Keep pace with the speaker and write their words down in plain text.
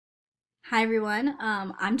Hi everyone,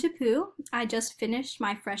 I'm Japoo. I just finished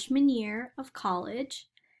my freshman year of college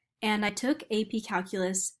and I took AP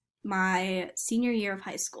Calculus my senior year of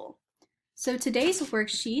high school. So today's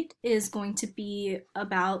worksheet is going to be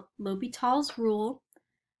about L'Hopital's rule,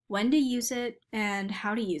 when to use it, and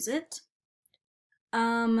how to use it.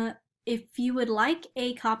 If you would like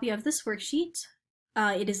a copy of this worksheet,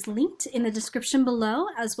 it is linked in the description below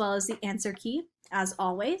as well as the answer key, as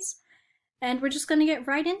always. And we're just going to get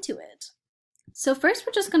right into it. So first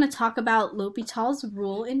we're just going to talk about L'Hopital's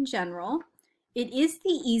rule in general. It is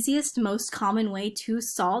the easiest, most common way to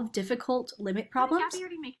solve difficult limit problems.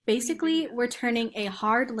 Basically, we're turning a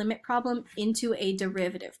hard limit problem into a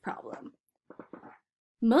derivative problem.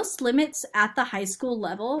 Most limits at the high school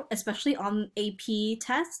level, especially on AP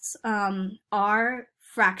tests, are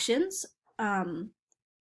fractions,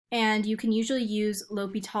 and you can usually use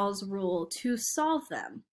L'Hopital's rule to solve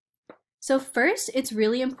them. So first, it's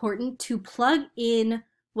really important to plug in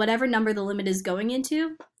whatever number the limit is going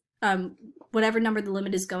into, into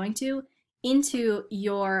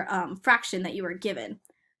your fraction that you are given.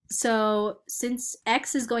 So since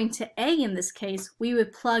x is going to a in this case, we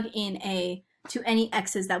would plug in a to any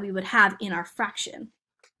x's that we would have in our fraction.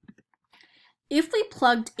 If we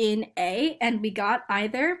plugged in a and we got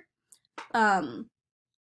either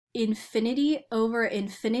infinity over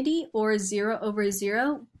infinity or 0 over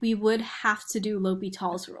 0, we would have to do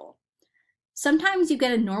L'Hopital's rule. Sometimes you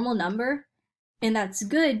get a normal number, and that's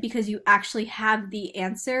good because you actually have the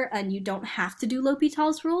answer and you don't have to do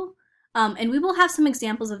L'Hopital's rule. And we will have some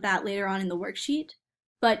examples of that later on in the worksheet.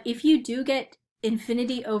 But if you do get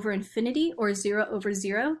infinity over infinity or 0 over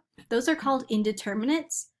 0, those are called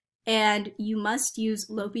indeterminates, and you must use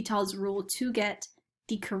L'Hopital's rule to get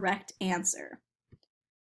the correct answer.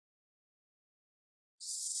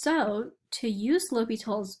 So to use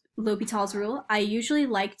L'Hopital's rule, I usually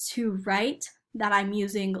like to write that I'm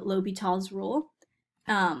using L'Hopital's rule.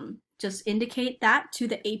 Just indicate that to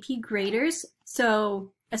the AP graders.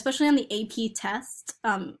 So especially on the AP test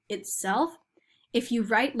itself, if you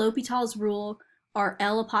write L'Hopital's rule or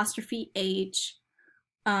L'H,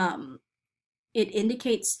 it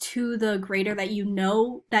indicates to the grader that you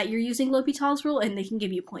know that you're using L'Hopital's rule, and they can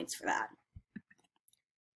give you points for that.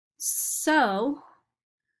 So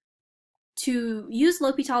to use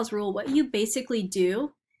L'Hopital's rule, what you basically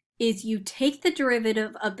do is you take the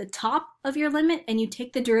derivative of the top of your limit and you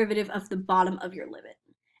take the derivative of the bottom of your limit.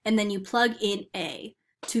 And then you plug in a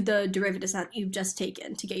to the derivatives that you've just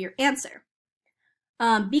taken to get your answer.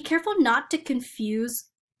 Be careful not to confuse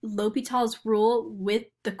L'Hopital's rule with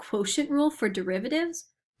the quotient rule for derivatives.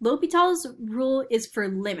 L'Hopital's rule is for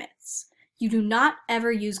limits. You do not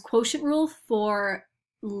ever use quotient rule for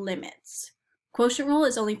limits. Quotient rule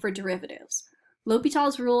is only for derivatives.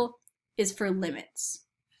 L'Hopital's rule is for limits.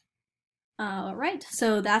 Alright,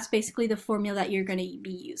 so that's basically the formula that you're going to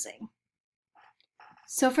be using.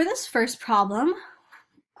 So for this first problem,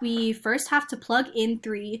 we first have to plug in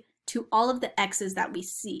 3 to all of the x's that we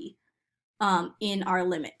see in our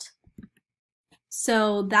limit.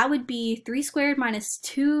 So that would be 3 squared minus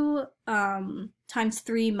 2 times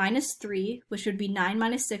 3 minus 3, which would be 9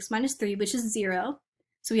 minus 6 minus 3, which is 0.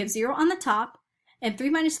 So we have 0 on the top, and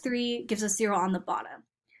 3 minus 3 gives us 0 on the bottom.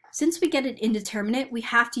 Since we get an indeterminate, we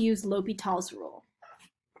have to use L'Hopital's rule.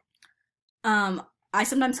 I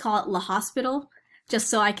sometimes call it L'Hospital, just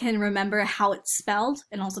so I can remember how it's spelled,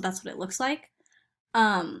 and also that's what it looks like.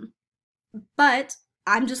 But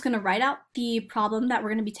I'm just going to write out the problem that we're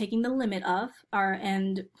going to be taking the limit of,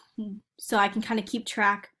 and so I can kind of keep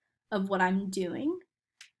track of what I'm doing.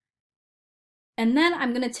 And then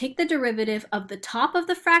I'm going to take the derivative of the top of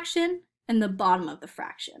the fraction and the bottom of the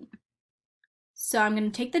fraction. So I'm going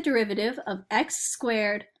to take the derivative of x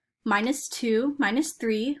squared minus 2 minus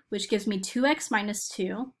 3, which gives me 2x minus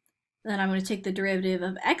 2. Then I'm going to take the derivative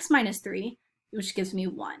of x minus 3, which gives me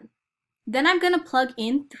 1. Then I'm going to plug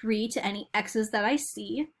in 3 to any x's that I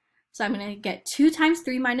see. So I'm going to get 2 times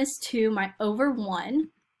 3 minus 2 over 1,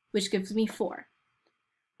 which gives me 4.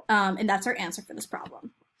 And that's our answer for this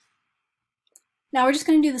problem. Now we're just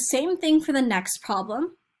going to do the same thing for the next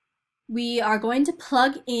problem. We are going to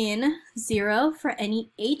plug in 0 for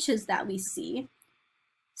any h's that we see.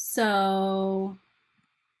 So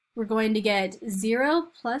we're going to get 0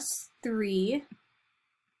 plus 3.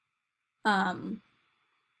 0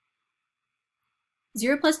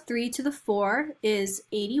 plus 3 to the 4 is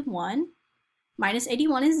 81. Minus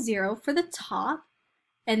 81 is 0 for the top.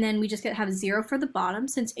 And then we just have 0 for the bottom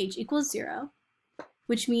since h equals 0.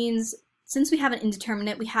 Which means since we have an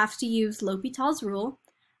indeterminate, we have to use L'Hopital's rule.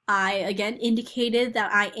 I again indicated that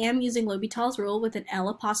I am using L'Hopital's rule with an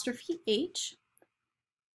L'H.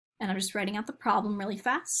 And I'm just writing out the problem really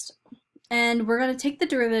fast. And we're going to take the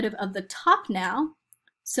derivative of the top now.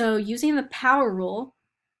 So using the power rule,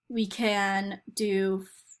 we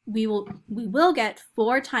will get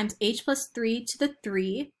 4 times h plus 3 to the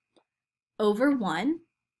 3 over 1.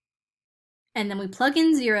 And then we plug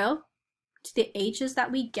in 0 to the h's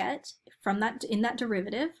that we get from that in that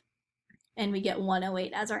derivative, and we get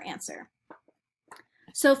 108 as our answer.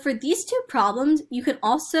 So for these two problems, you can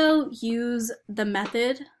also use the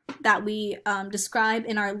method that we describe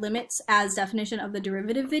in our limits as definition of the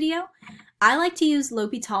derivative video. I like to use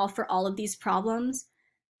L'Hopital for all of these problems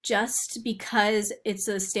just because it's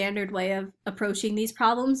a standard way of approaching these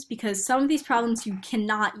problems, because some of these problems you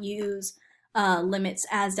cannot use limits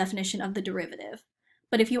as definition of the derivative.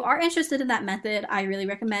 But if you are interested in that method, I really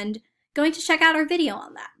recommend going to check out our video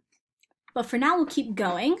on that. But for now, we'll keep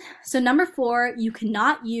going. So number 4, you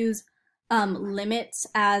cannot use limits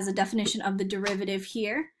as a definition of the derivative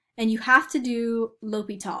here, and you have to do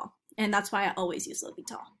L'Hopital, and that's why I always use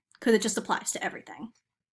L'Hopital, because it just applies to everything.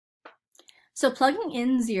 So plugging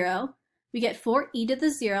in 0, we get 4e to the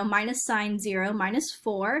 0 minus sine 0 minus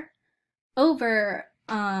 4 over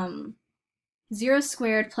 0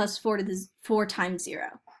 squared plus 4 to the 4 times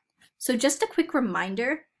 0. So just a quick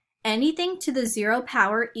reminder, anything to the 0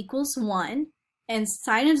 power equals 1, and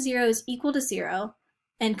sine of 0 is equal to 0,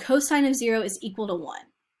 and cosine of 0 is equal to 1.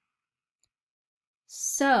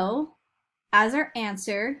 So as our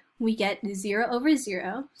answer, we get 0 over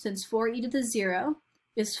 0, since 4e to the 0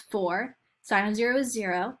 is 4, sine of 0 is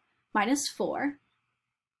 0, minus 4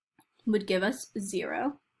 would give us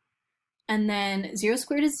 0. And then 0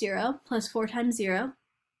 squared is 0, plus 4 times 0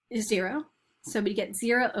 is 0. So we get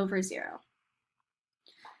 0 over 0.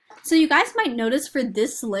 So you guys might notice for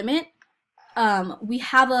this limit, we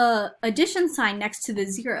have a addition sign next to the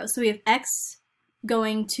 0. So we have x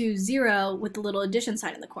going to 0 with the little addition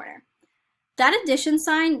sign in the corner. That addition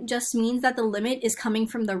sign just means that the limit is coming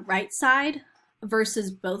from the right side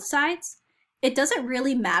versus both sides. It doesn't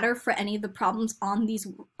really matter for any of the problems on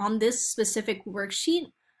this specific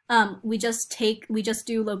worksheet. We just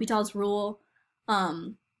do L'Hopital's rule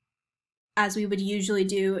as we would usually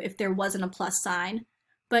do if there wasn't a plus sign.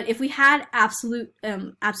 But if we had absolute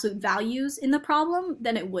values in the problem,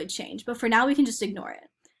 then it would change. But for now, we can just ignore it.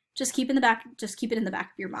 Just keep it in the back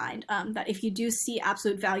of your mind that if you do see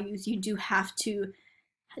absolute values, you do have to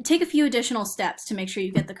take a few additional steps to make sure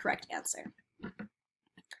you get the correct answer.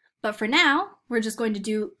 But for now, we're just going to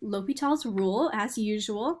do L'Hopital's rule as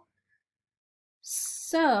usual.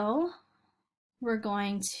 So we're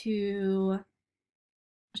going to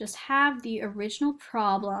just have the original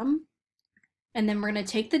problem, and then we're going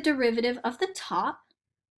to take the derivative of the top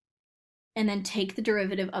and then take the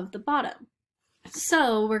derivative of the bottom.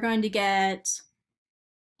 So we're going to get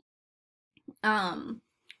 4e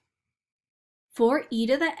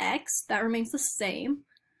to the x, that remains the same.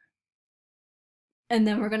 And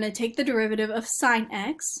then we're going to take the derivative of sine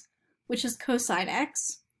x, which is cosine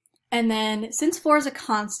x. And then since 4 is a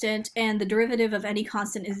constant and the derivative of any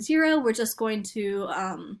constant is 0, we're just going to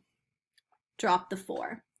drop the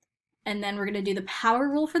 4. And then we're going to do the power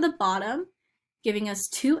rule for the bottom, giving us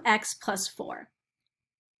 2x plus 4.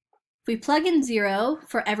 If we plug in 0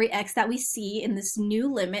 for every x that we see in this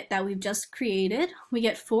new limit that we've just created, we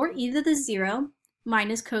get 4e to the 0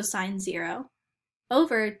 minus cosine 0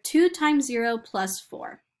 over 2 times 0 plus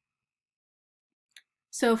 4.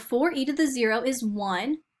 So 4e to the 0 is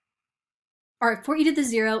 1, or 4e to the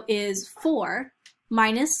 0 is 4,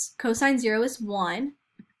 minus cosine 0 is 1,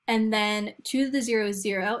 and then 2 to the 0 is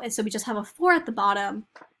 0, and so we just have a 4 at the bottom,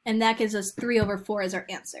 and that gives us 3 over 4 as our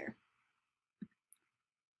answer.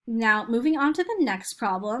 Now, moving on to the next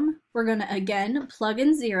problem, we're going to again plug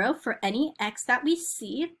in 0 for any x that we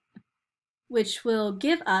see, which will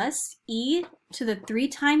give us e to the 3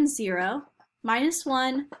 times 0 minus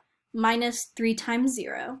 1 minus 3 times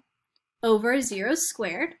 0 over 0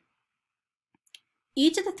 squared. E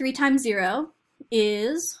to the 3 times 0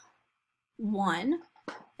 is 1,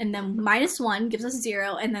 and then minus 1 gives us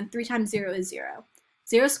 0, and then 3 times 0 is 0.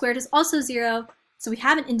 0 squared is also 0, so we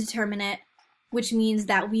have an indeterminate, which means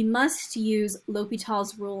that we must use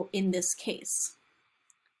L'Hopital's rule in this case.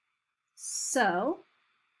 So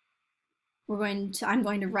I'm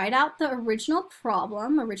going to write out the original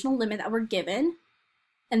limit that we're given,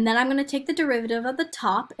 and then I'm going to take the derivative of the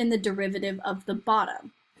top and the derivative of the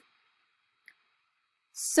bottom.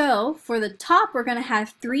 So for the top, we're going to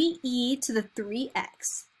have 3e to the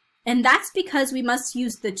 3x, and that's because we must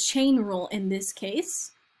use the chain rule in this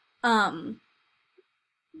case.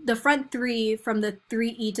 The front 3 from the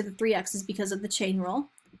 3e to the 3x is because of the chain rule.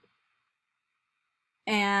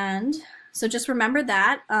 And So just remember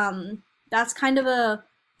that. That's kind of a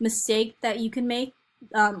mistake that you can make,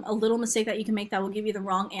 a little mistake that you can make that will give you the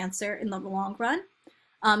wrong answer in the long run.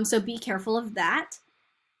 So be careful of that.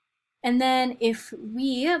 And then if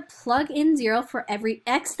we plug in 0 for every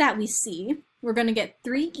x that we see, we're going to get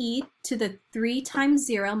 3e to the 3 times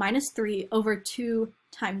 0 minus 3 over 2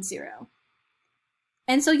 times 0.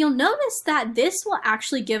 And so you'll notice that this will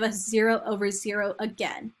actually give us 0 over 0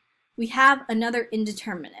 again. We have another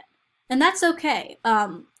indeterminate. And that's okay.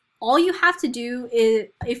 All you have to do is,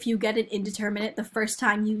 if you get an indeterminate the first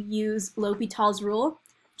time you use L'Hopital's rule,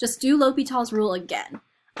 just do L'Hopital's rule again.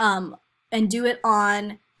 And do it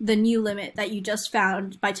on the new limit that you just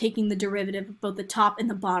found by taking the derivative of both the top and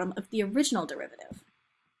the bottom of the original derivative.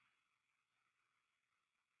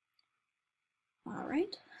 All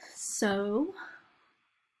right, so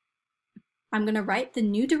I'm going to write the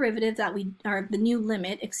new derivative that the new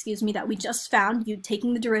limit, excuse me, that we just found,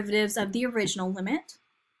 taking the derivatives of the original limit.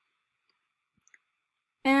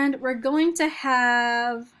 And we're going to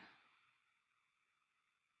have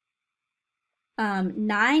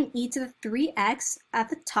 9e to the 3x at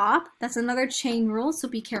the top. That's another chain rule, so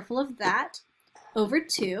be careful of that, over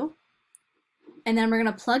 2. And then we're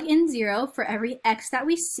going to plug in 0 for every x that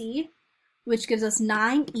we see, which gives us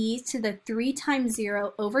 9e to the 3 times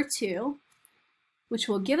 0 over 2, which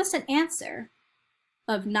will give us an answer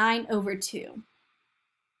of 9 over 2.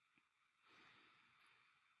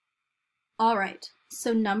 All right,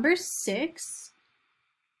 so number 6.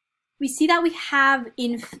 We see that we have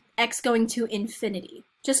x going to infinity.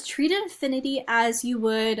 Just treat infinity as you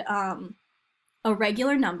would a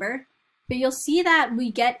regular number, but you'll see that we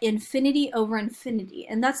get infinity over infinity,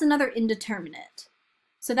 and that's another indeterminate.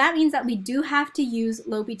 So that means that we do have to use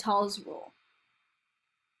L'Hopital's rule.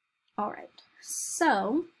 All right,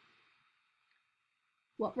 so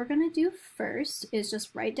what we're going to do first is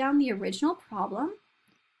just write down the original problem,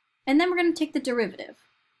 and then we're going to take the derivative.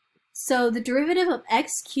 So the derivative of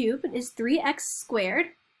x cubed is 3x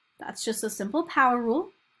squared. That's just a simple power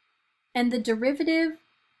rule. And the derivative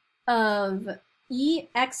of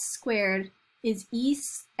ex squared is e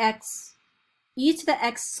to the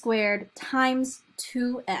x squared times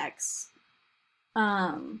 2x.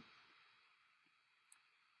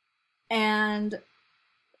 And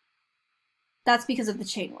that's because of the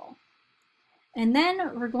chain rule. And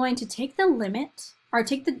then we're going to take the limit, or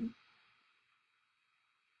take the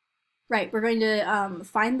we're going to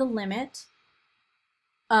find the limit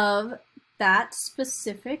of that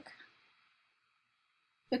specific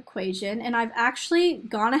equation, and I've actually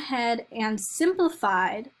gone ahead and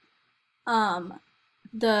simplified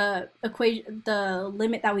the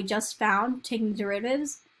limit that we just found, taking the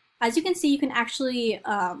derivatives. As you can see, you can actually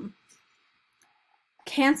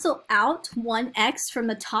cancel out 1x from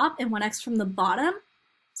the top and 1x from the bottom.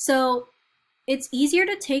 So it's easier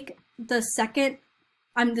to take the second.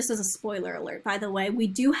 This is a spoiler alert, by the way. We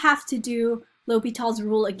do have to do L'Hopital's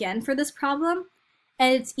rule again for this problem,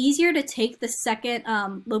 and it's easier to take the second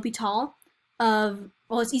L'Hopital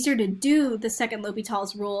it's easier to do the second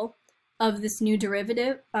L'Hopital's rule of this new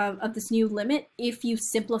derivative, of this new limit, if you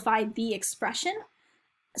simplify the expression.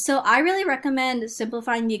 So I really recommend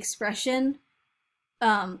simplifying the expression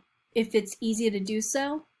if it's easy to do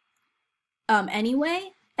so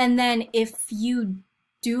anyway. And then if you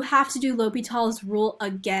do have to do L'Hopital's rule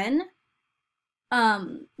again,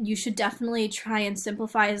 you should definitely try and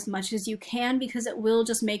simplify as much as you can, because it will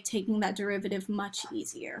just make taking that derivative much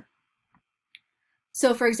easier.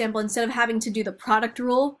 So for example, instead of having to do the product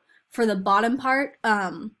rule for the bottom part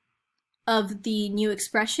of the new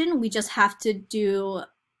expression, we just have to do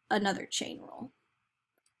another chain rule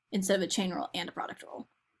instead of a chain rule and a product rule,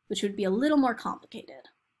 which would be a little more complicated.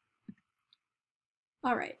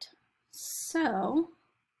 All right, so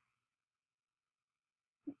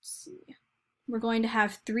let's see. We're going to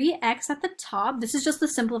have 3x at the top. This is just the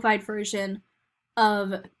simplified version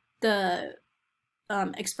of the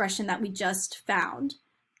expression that we just found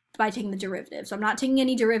by taking the derivative. So I'm not taking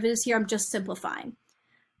any derivatives here, I'm just simplifying.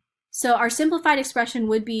 So our simplified expression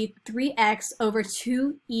would be 3x over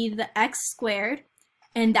 2e to the x squared,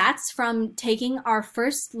 and that's from taking our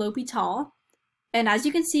first L'Hopital. And as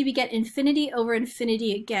you can see, we get infinity over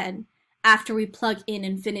infinity again after we plug in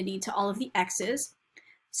infinity to all of the x's.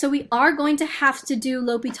 So we are going to have to do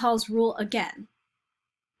L'Hopital's rule again.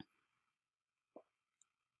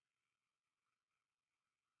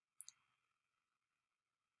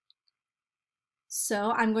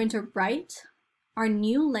 So I'm going to write our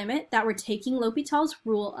new limit that we're taking L'Hopital's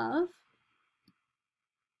rule of.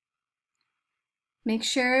 Make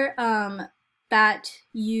sure that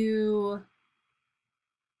you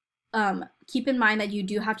keep in mind that you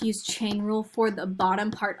do have to use chain rule for the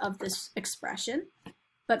bottom part of this expression.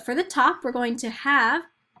 But for the top, we're going to have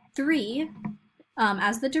 3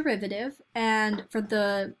 as the derivative, and for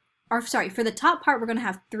the top part, we're going to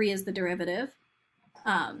have 3 as the derivative.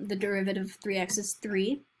 The derivative of 3x is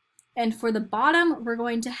 3. And for the bottom, we're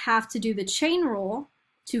going to have to do the chain rule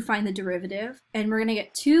to find the derivative, and we're going to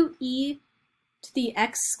get 2e to the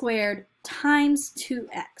x squared times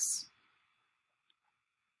 2x.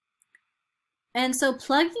 And so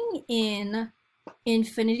plugging in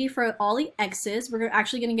infinity for all the x's, we're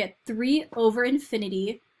actually going to get 3 over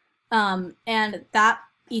infinity, and that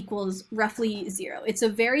equals roughly 0. It's a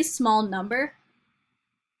very small number.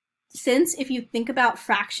 Since if you think about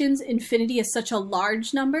fractions, infinity is such a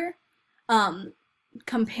large number,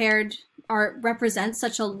 represents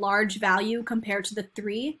such a large value compared to the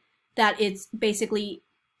 3, that it's basically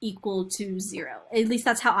equal to 0. At least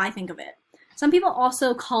that's how I think of it. Some people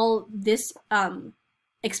also call this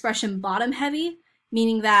expression bottom heavy,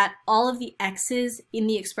 meaning that all of the x's in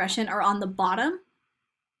the expression are on the bottom.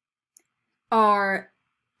 All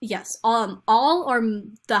or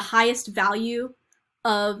the highest value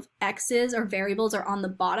of x's or variables are on the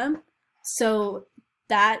bottom. So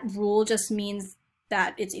that rule just means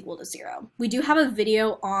that it's equal to 0. We do have a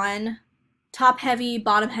video on top heavy,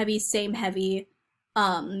 bottom heavy, same heavy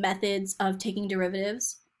methods of taking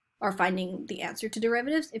derivatives or finding the answer to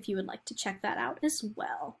derivatives, if you would like to check that out as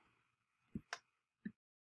well.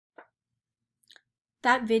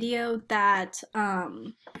 That video that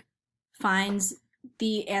finds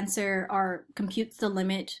the answer or computes the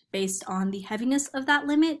limit based on the heaviness of that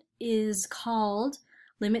limit is called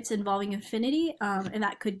Limits Involving Infinity, and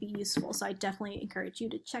that could be useful, so I definitely encourage you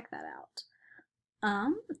to check that out.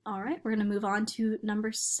 All right, we're going to move on to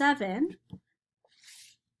number 7.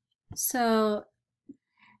 So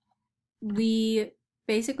we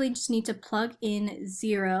basically just need to plug in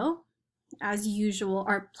 0 as usual,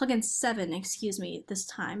 or plug in 7, excuse me, this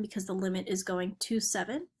time, because the limit is going to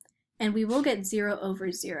 7. And we will get 0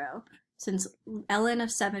 over 0, since ln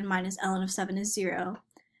of 7 minus ln of 7 is 0,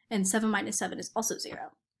 and 7 minus 7 is also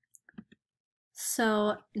 0.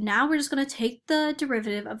 So now we're just going to take the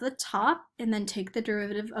derivative of the top and then take the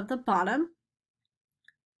derivative of the bottom.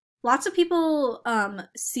 Lots of people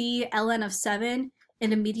see ln of 7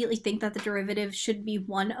 and immediately think that the derivative should be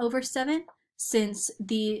 1 over 7, since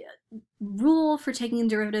the rule for taking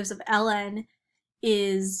derivatives of ln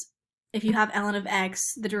is if you have ln of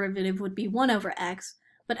x, the derivative would be 1 over x,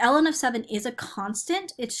 but ln of 7 is a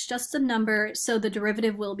constant, it's just a number, so the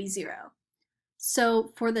derivative will be 0.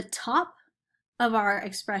 So for the top of our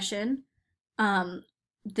expression, the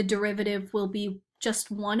derivative will be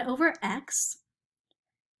just 1 over x,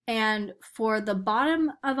 and for the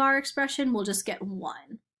bottom of our expression, we'll just get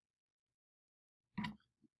 1.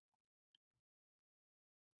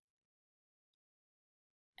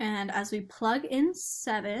 And as we plug in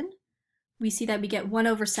 7, we see that we get 1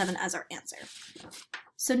 over 7 as our answer.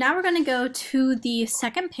 So now we're going to go to the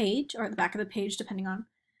second page, or the back of the page, depending on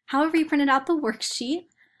however you printed out the worksheet.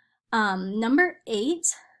 Number 8,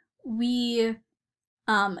 we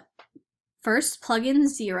first plug in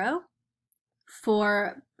 0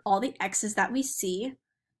 for all the x's that we see.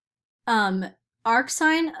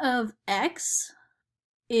 Arcsine of x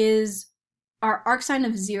is, our arcsine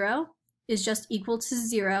of 0 is just equal to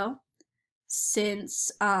 0,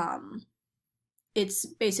 since it's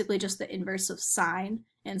basically just the inverse of sine,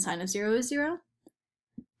 and sine of 0 is 0.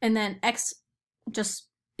 And then x just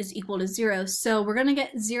is equal to 0, so we're going to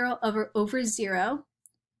get 0 over 0,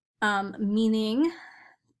 meaning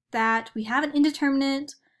that we have an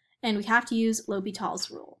indeterminate and we have to use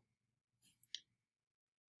L'Hopital's rule.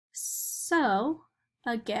 So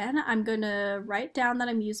again, I'm going to write down that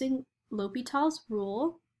I'm using L'Hopital's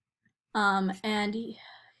rule, and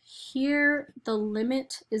here the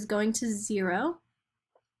limit is going to 0,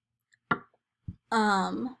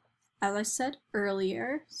 as I said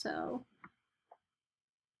earlier. So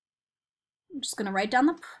I'm just going to write down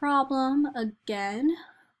the problem again.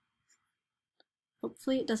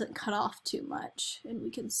 Hopefully it doesn't cut off too much and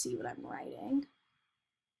we can see what I'm writing.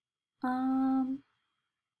 All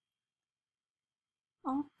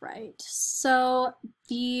right, so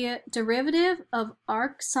the derivative of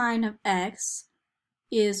arcsine of x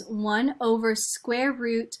is 1 over square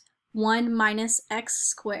root 1 minus x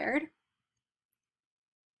squared.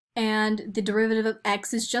 And the derivative of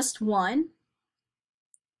x is just 1.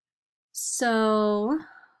 So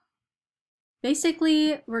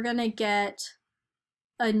basically, we're going to get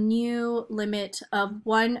a new limit of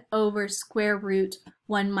 1 over square root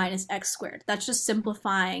 1 minus x squared. That's just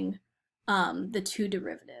simplifying the two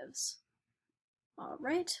derivatives. All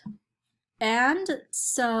right. And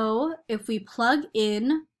so if we plug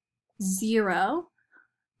in 0,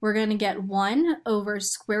 we're going to get 1 over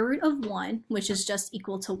square root of 1, which is just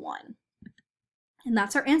equal to 1. And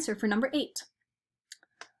that's our answer for number 8.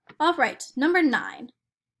 All right, number 9.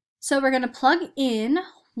 So we're going to plug in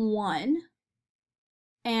 1,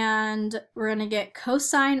 and we're going to get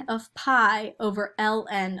cosine of pi over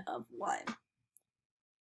ln of 1.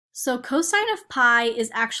 So cosine of pi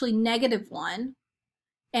is actually -1,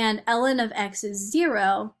 and ln of x is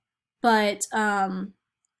 0, but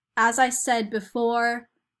as I said before,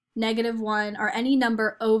 -1 or any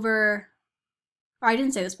number over, or I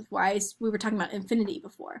didn't say this before, we were talking about infinity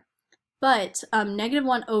before, but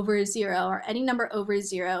 -1 over 0 or any number over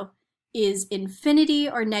 0 is infinity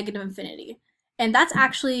or negative infinity. And that's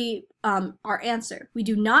actually our answer. We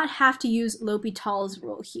do not have to use L'Hopital's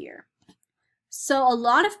rule here. So a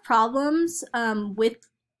lot of problems with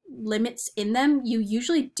limits in them, you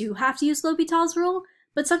usually do have to use L'Hopital's rule,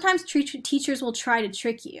 but sometimes teachers will try to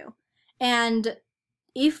trick you. And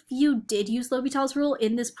if you did use L'Hopital's rule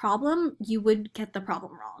in this problem, you would get the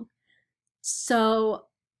problem wrong. So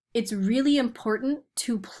it's really important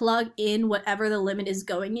to plug in whatever the limit is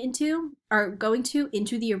going to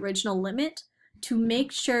into the original limit to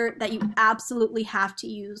make sure that you absolutely have to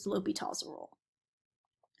use L'Hopital's rule.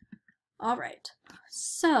 All right,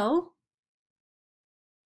 so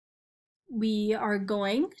we are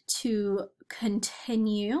going to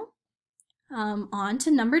continue on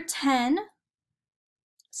to number 10.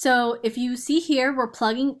 So if you see here, we're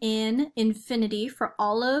plugging in infinity for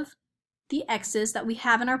all of the x's that we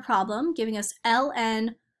have in our problem, giving us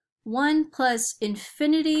ln 1 plus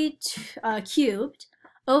infinity cubed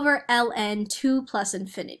over ln 2 plus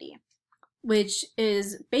infinity, which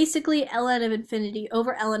is basically ln of infinity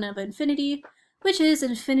over ln of infinity, which is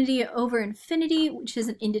infinity over infinity, which is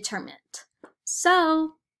an indeterminate.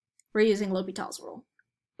 So we're using L'Hopital's rule.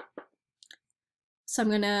 So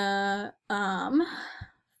I'm gonna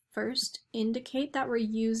first indicate that we're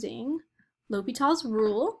using L'Hopital's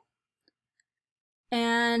rule,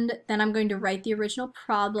 and then I'm going to write the original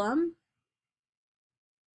problem,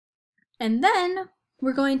 and then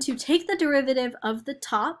we're going to take the derivative of the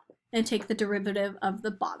top and take the derivative of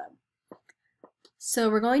the bottom. So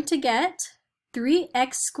we're going to get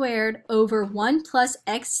 3x squared over 1 plus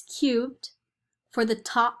x cubed for the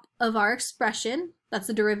top of our expression. That's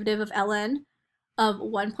the derivative of ln of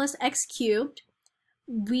 1 plus x cubed.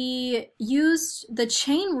 We used the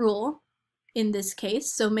chain rule in this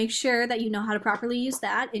case, so make sure that you know how to properly use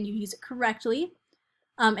that and you use it correctly.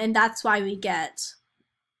 And that's why we get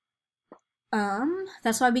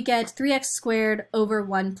 3x squared over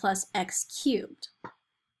 1 plus x cubed.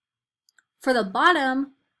 For the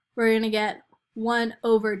bottom, we're going to get 1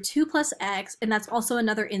 over 2 plus x, and that's also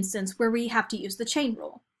another instance where we have to use the chain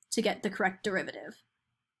rule to get the correct derivative.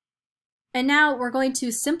 And now we're going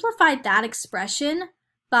to simplify that expression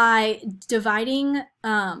by dividing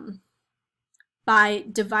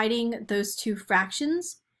those two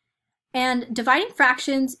fractions. And dividing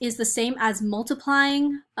fractions is the same as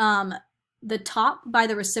multiplying the top by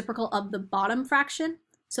the reciprocal of the bottom fraction.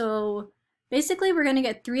 So basically we're going to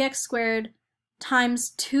get 3x squared times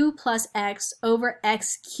 2 plus x over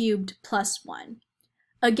x cubed plus 1.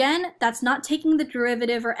 Again, that's not taking the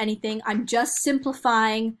derivative or anything. I'm just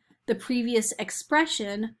simplifying the previous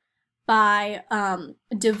expression by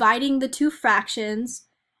dividing the two fractions,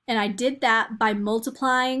 and I did that by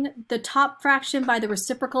multiplying the top fraction by the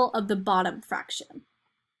reciprocal of the bottom fraction.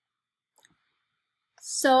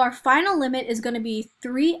 So our final limit is going to be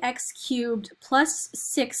 3x cubed plus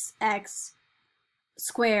 6x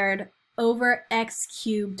squared over x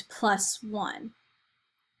cubed plus 1.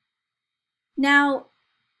 Now,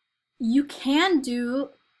 you can do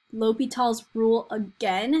L'Hopital's rule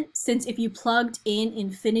again, since if you plugged in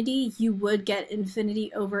infinity, you would get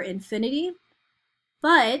infinity over infinity.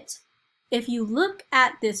 But if you look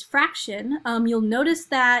at this fraction, you'll notice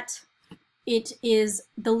that the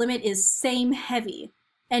limit is same heavy.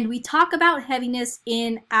 And we talk about heaviness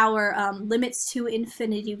in our limits to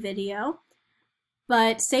infinity video.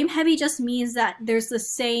 But same heavy just means that there's the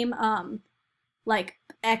same like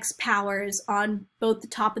x powers on both the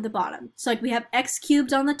top and the bottom. So like we have x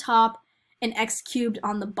cubed on the top and x cubed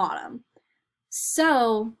on the bottom.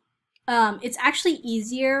 So it's actually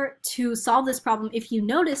easier to solve this problem if you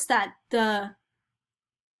notice that the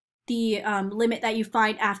limit that you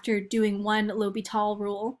find after doing one L'Hopital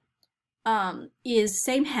rule is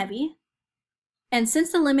same heavy. And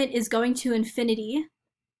since the limit is going to infinity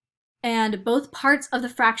and both parts of the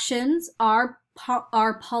fractions are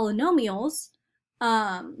polynomials,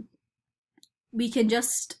 we can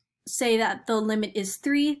just say that the limit is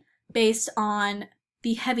 3 based on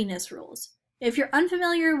the heaviness rules. If you're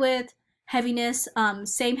unfamiliar with heaviness,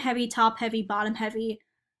 same heavy, top heavy, bottom heavy,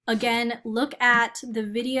 again, look at the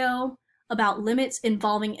video about limits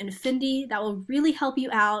involving infinity. That will really help you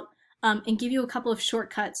out and give you a couple of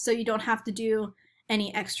shortcuts so you don't have to do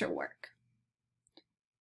any extra work.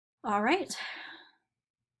 All right.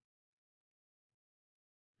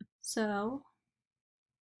 So,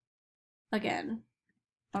 again,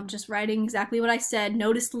 I'm just writing exactly what I said.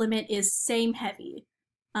 Notice limit is same heavy.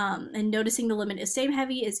 And noticing the limit is same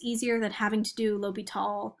heavy is easier than having to do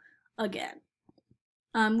L'Hopital again.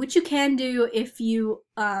 Which you can do if you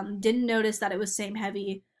didn't notice that it was same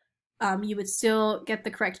heavy. You would still get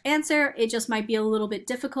the correct answer. It just might be a little bit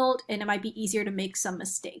difficult and it might be easier to make some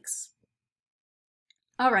mistakes.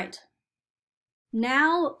 All right.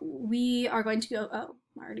 Now we are going to go, oh,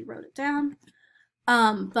 I already wrote it down.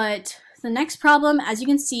 But the next problem, as you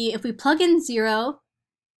can see, if we plug in 0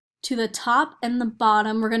 to the top and the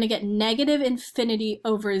bottom, we're going to get negative infinity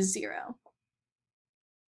over 0.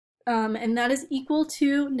 And that is equal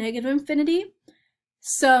to negative infinity.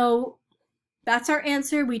 So that's our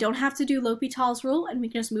answer. We don't have to do L'Hopital's rule, and we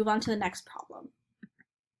can just move on to the next problem.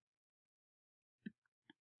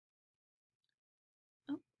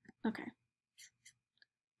 Oh, okay.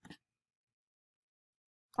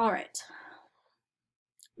 All right.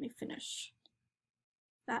 Let me finish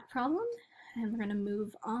that problem, and we're going to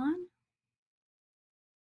move on.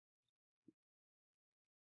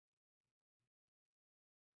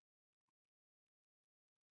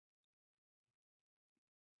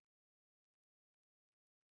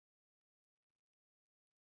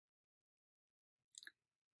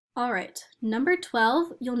 All right, number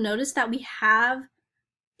 12, you'll notice that we have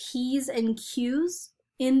P's and Q's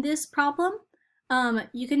in this problem.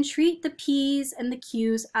 You can treat the P's and the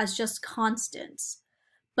Q's as just constants,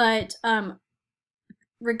 but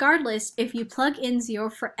regardless, if you plug in 0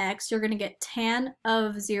 for x, you're going to get tan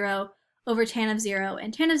of 0 over tan of 0,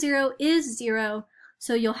 and tan of 0 is 0,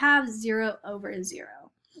 so you'll have 0 over 0.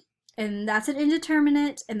 And that's an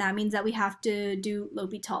indeterminate, and that means that we have to do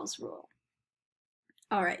L'Hopital's rule.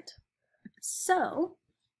 All right, so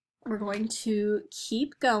we're going to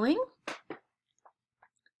keep going.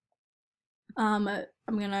 I'm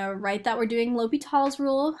going to write that we're doing L'Hopital's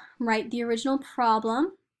rule, write the original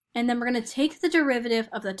problem, and then we're going to take the derivative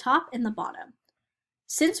of the top and the bottom.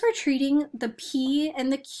 Since we're treating the P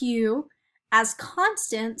and the Q as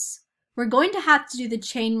constants, we're going to have to do the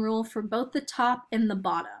chain rule for both the top and the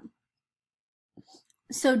bottom.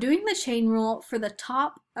 So doing the chain rule for the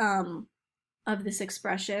top of this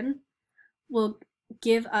expression will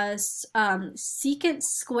give us secant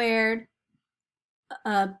squared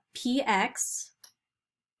px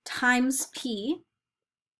times p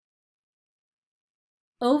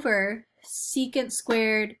over secant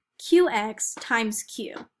squared qx times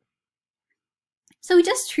q. So we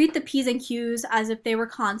just treat the p's and q's as if they were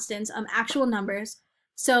constants, actual numbers.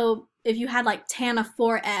 So if you had like tan of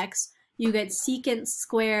 4x, you get secant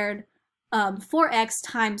squared 4x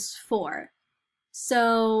times 4.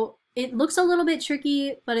 So it looks a little bit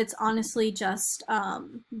tricky, but it's honestly just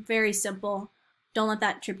very simple. Don't let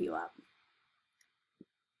that trip you up.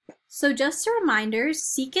 So just a reminder,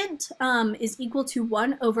 secant is equal to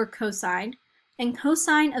 1 over cosine, and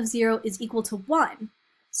cosine of 0 is equal to 1.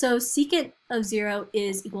 So secant of 0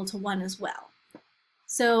 is equal to 1 as well.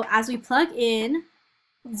 So as we plug in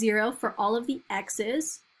 0 for all of the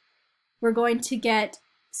x's, we're going to get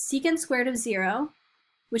secant squared of 0,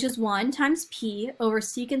 which is 1 times p, over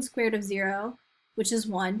secant squared of 0, which is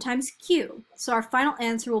 1 times q. So our final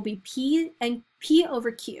answer will be p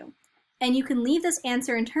over q. And you can leave this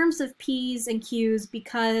answer in terms of p's and q's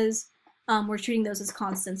because we're treating those as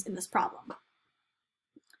constants in this problem.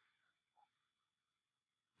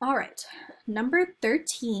 All right, number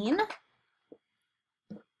 13.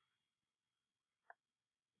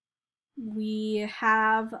 We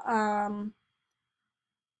have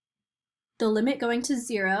the limit going to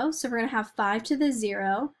 0, so we're going to have 5 to the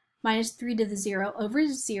 0 minus 3 to the 0 over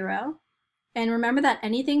 0. And remember that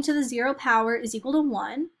anything to the 0 power is equal to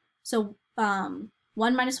 1, so 1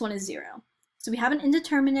 minus 1 is 0. So we have an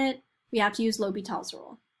indeterminate, we have to use L'Hopital's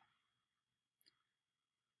rule.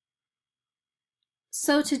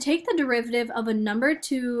 So to take the derivative of a number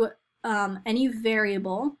to any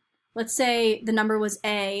variable, let's say the number was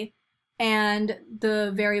a and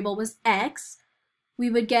the variable was x, we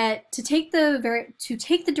would get, to take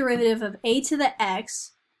the derivative of a to the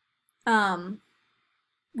x,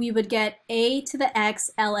 we would get a to the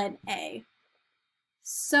x ln a.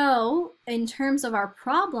 So in terms of our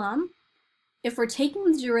problem, if we're taking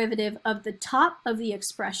the derivative of the top of the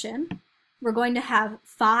expression, we're going to have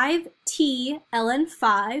 5t ln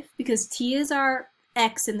 5, because t is our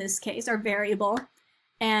x in this case, our variable,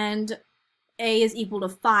 and a is equal to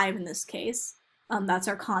 5 in this case. That's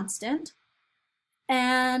our constant.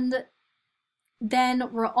 And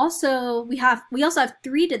then we also have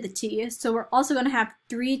 3 to the t, so we're also going to have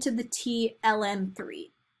 3 to the t ln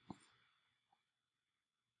 3.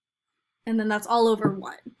 And then that's all over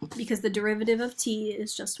 1, because the derivative of t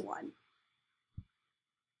is just 1.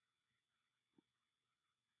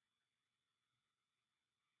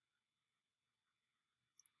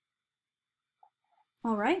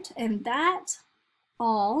 All right, and that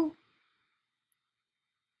all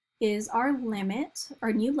is our limit,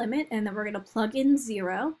 our new limit, and then we're going to plug in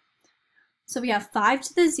 0. So we have 5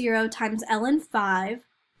 to the 0 times ln 5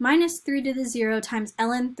 minus 3 to the 0 times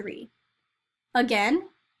ln 3. Again,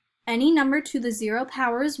 any number to the 0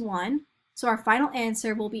 power is 1, so our final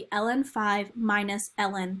answer will be ln 5 minus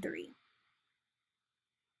ln 3.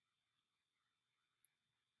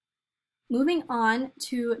 Moving on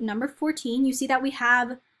to number 14, you see that we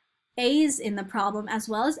have a's in the problem as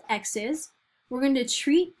well as x's. We're going to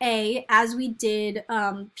treat a as we did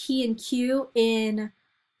p and q in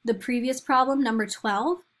the previous problem, number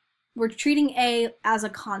 12. We're treating a as a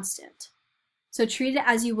constant. So treat it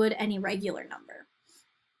as you would any regular number.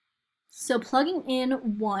 So plugging in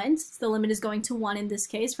 1, since the limit is going to 1 in this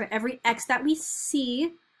case, for every x that we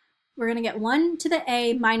see, we're going to get 1 to the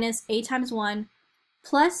a minus a times 1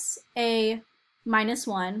 plus a minus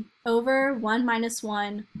 1 over 1 minus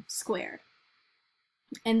 1 squared.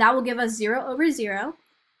 And that will give us 0 over 0,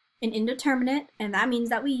 an indeterminate, and that means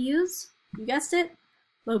that we use, you guessed it,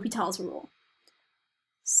 L'Hopital's rule.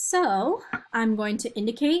 So I'm going to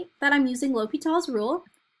indicate that I'm using L'Hopital's rule.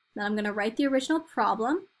 Then I'm going to write the original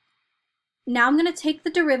problem. Now I'm going to take the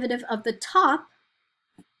derivative of the top,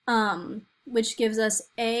 which gives us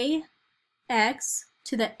ax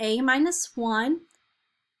to the a minus 1.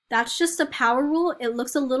 That's just a power rule. It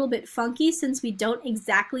looks a little bit funky since we don't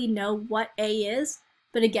exactly know what a is.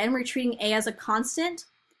 But again, we're treating a as a constant,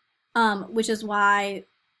 which is why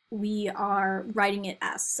we are writing it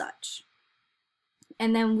as such.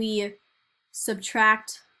 And then we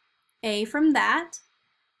subtract a from that.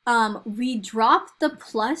 We drop the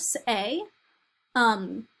plus a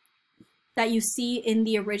that you see in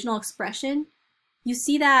the original expression. You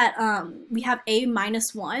see that we have a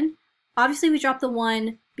minus 1. Obviously, we drop the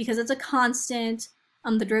 1 because it's a constant.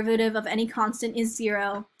 The derivative of any constant is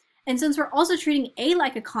 0. And since we're also treating a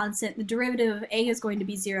like a constant, the derivative of a is going to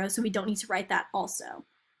be 0, so we don't need to write that also.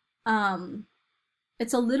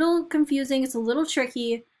 It's a little confusing, it's a little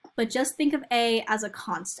tricky, but just think of a as a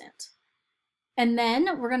constant. And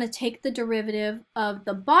then we're going to take the derivative of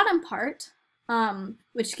the bottom part,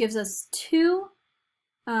 which gives us 2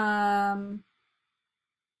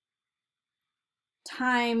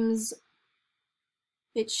 times,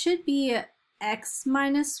 it should be x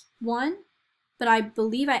minus 1, but I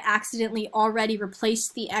believe I accidentally already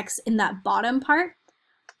replaced the x in that bottom part.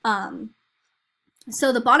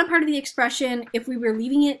 So the bottom part of the expression, if we were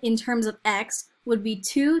leaving it in terms of x, would be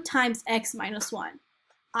 2 times x minus 1.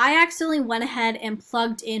 I accidentally went ahead and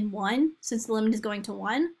plugged in 1 since the limit is going to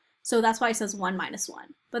 1, so that's why it says 1 minus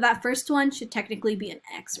 1. But that first one should technically be an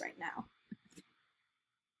x right now.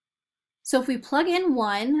 So if we plug in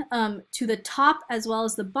 1 to the top as well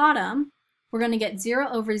as the bottom, we're going to get 0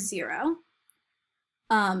 over 0.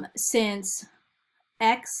 Since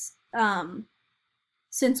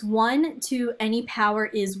 1 to any power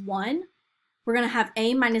is 1, we're going to have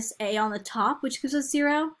a minus a on the top, which gives us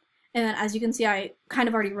 0. And then as you can see, I kind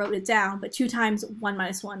of already wrote it down, but 2 times 1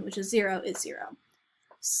 minus 1, which is 0, is 0.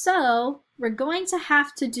 So we're going to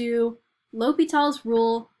have to do L'Hopital's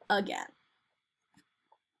rule again.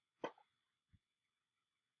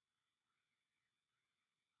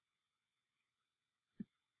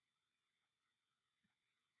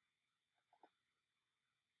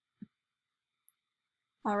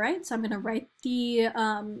 All right, so I'm going to write the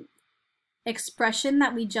expression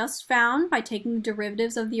that we just found by taking the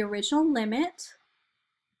derivatives of the original limit.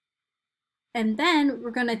 And then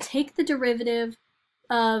we're going to take the derivative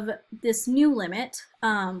of this new limit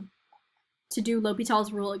to do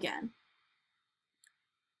L'Hopital's rule again.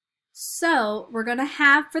 So we're going to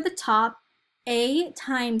have for the top a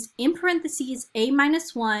times, in parentheses, a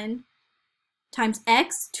minus 1 times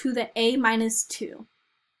x to the a minus 2.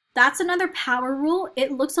 That's another power rule.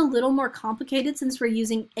 It looks a little more complicated since we're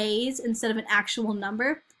using a's instead of an actual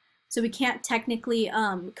number. So we can't technically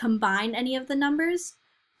combine any of the numbers.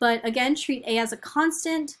 But again, treat a as a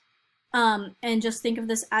constant and just think of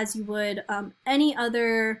this as you would any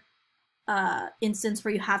other instance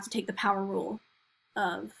where you have to take the power rule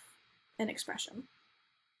of an expression.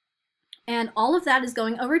 And all of that is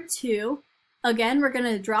going over 2. Again, we're going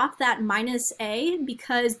to drop that minus a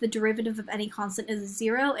because the derivative of any constant is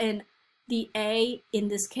 0, and the a in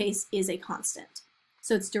this case is a constant.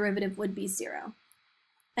 So its derivative would be 0.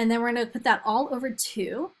 And then we're going to put that all over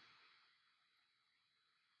 2.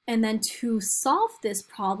 And then to solve this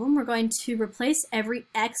problem, we're going to replace every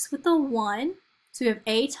x with a 1. So we have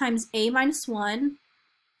a times a minus 1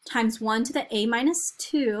 times 1 to the a minus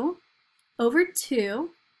 2 over 2.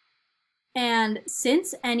 And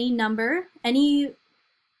since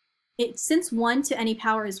since 1 to any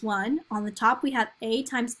power is 1, on the top we have a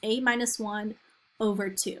times a minus 1 over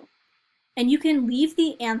 2. And you can leave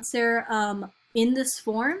the answer in this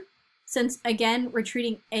form, since again we're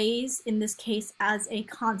treating a's in this case as a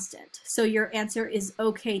constant. So your answer is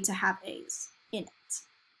okay to have a's in it.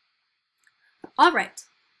 All right,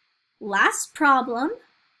 last problem.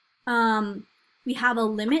 We have a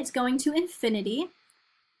limit going to infinity.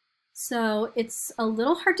 So it's a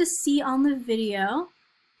little hard to see on the video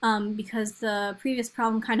because the previous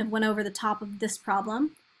problem kind of went over the top of this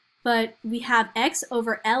problem. But we have x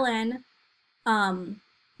over ln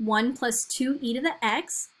 1 plus 2e to the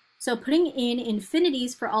x. So putting in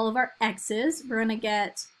infinities for all of our x's, we're going to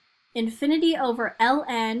get infinity over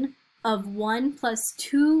ln of 1 plus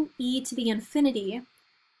 2e to the infinity,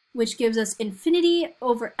 which gives us infinity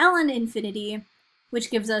over ln infinity, which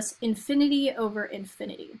gives us infinity over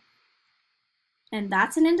infinity. And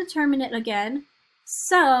that's an indeterminate again,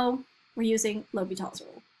 so we're using L'Hopital's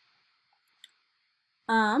rule.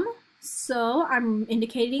 So I'm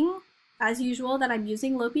indicating, as usual, that I'm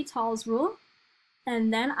using L'Hopital's rule,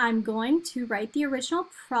 and then I'm going to write the original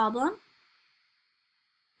problem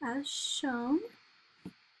as shown.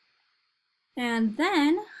 And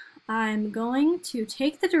then I'm going to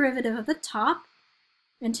take the derivative of the top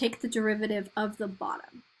and take the derivative of the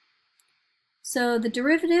bottom. So the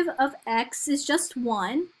derivative of x is just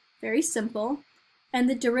 1, very simple, and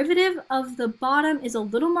the derivative of the bottom is a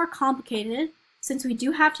little more complicated since we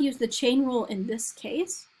do have to use the chain rule in this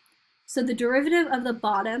case. So the derivative of the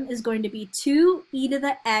bottom is going to be 2e to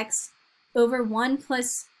the x over 1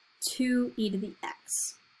 plus 2e to the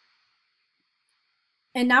x.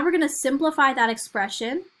 And now we're going to simplify that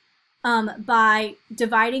expression by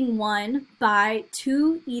dividing 1 by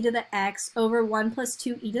 2e to the x over 1 plus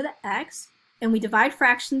 2e to the x. And we divide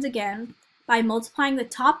fractions again by multiplying the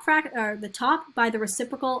top by the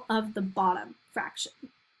reciprocal of the bottom fraction.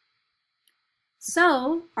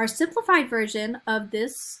 So our simplified version of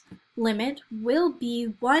this limit will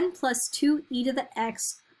be 1 plus 2e to the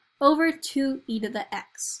x over 2e to the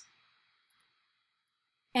x.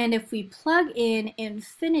 And if we plug in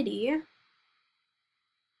infinity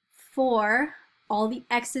for all the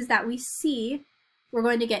x's that we see, we're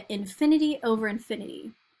going to get infinity over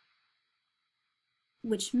infinity,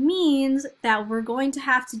 which means that we're going to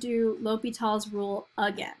have to do L'Hopital's rule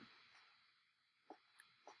again.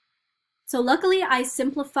 So luckily I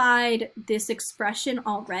simplified this expression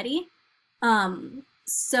already,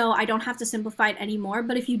 so I don't have to simplify it anymore.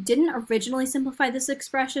 But if you didn't originally simplify this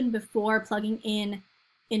expression before plugging in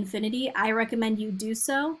infinity, I recommend you do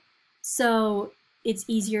so. So it's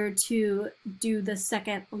easier to do the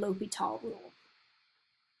second L'Hopital rule.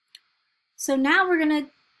 So now we're going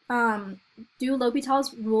to do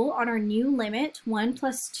L'Hopital's rule on our new limit, 1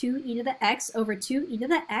 plus 2e to the x over 2e to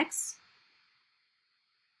the x.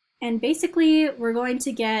 And basically, we're going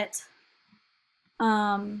to get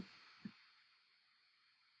 2e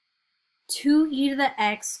to the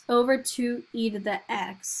x over 2e to the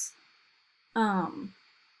x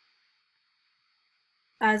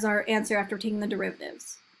as our answer after taking the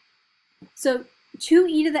derivatives. So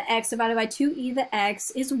 2e to the x divided by 2e to the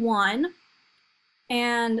x is 1.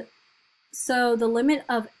 And so the limit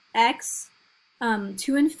of x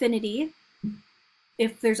to infinity,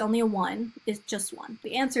 if there's only a 1, is just 1.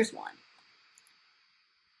 The answer is 1.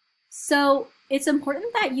 So it's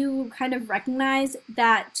important that you kind of recognize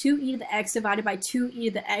that 2e to the x divided by 2e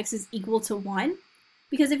to the x is equal to 1.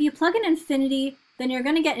 Because if you plug in infinity, then you're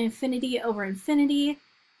going to get infinity over infinity.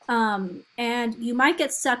 And you might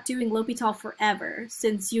get stuck doing L'Hopital forever,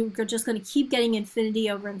 since you're just going to keep getting infinity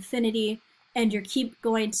over infinity, and you're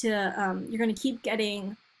going to keep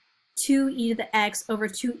getting 2e to the x over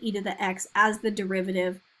 2e to the x as the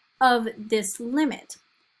derivative of this limit.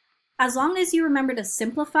 As long as you remember to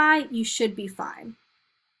simplify, you should be fine.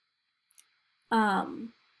 You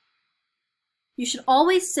should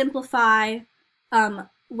always simplify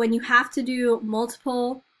when you have to do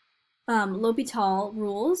multiple L'Hopital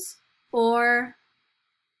rules, or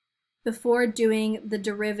before doing the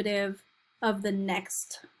derivative of the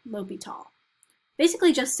next L'Hopital.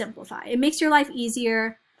 basically just simplify. It makes your life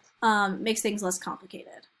easier, makes things less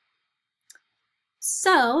complicated.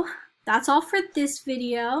 So that's all for this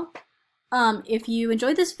video. If you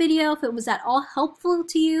enjoyed this video, if it was at all helpful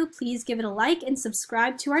to you, please give it a like and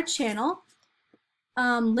subscribe to our channel.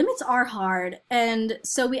 Limits are hard, and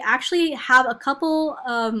so we actually have a couple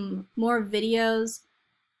more videos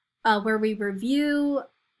where we review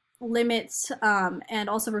limits and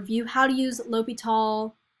also review how to use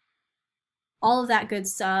L'Hopital, all of that good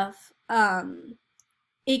stuff.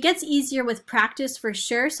 It gets easier with practice for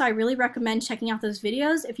sure, so I really recommend checking out those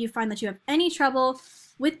videos if you find that you have any trouble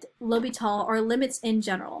with L'Hopital or limits in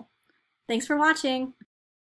general. Thanks for watching.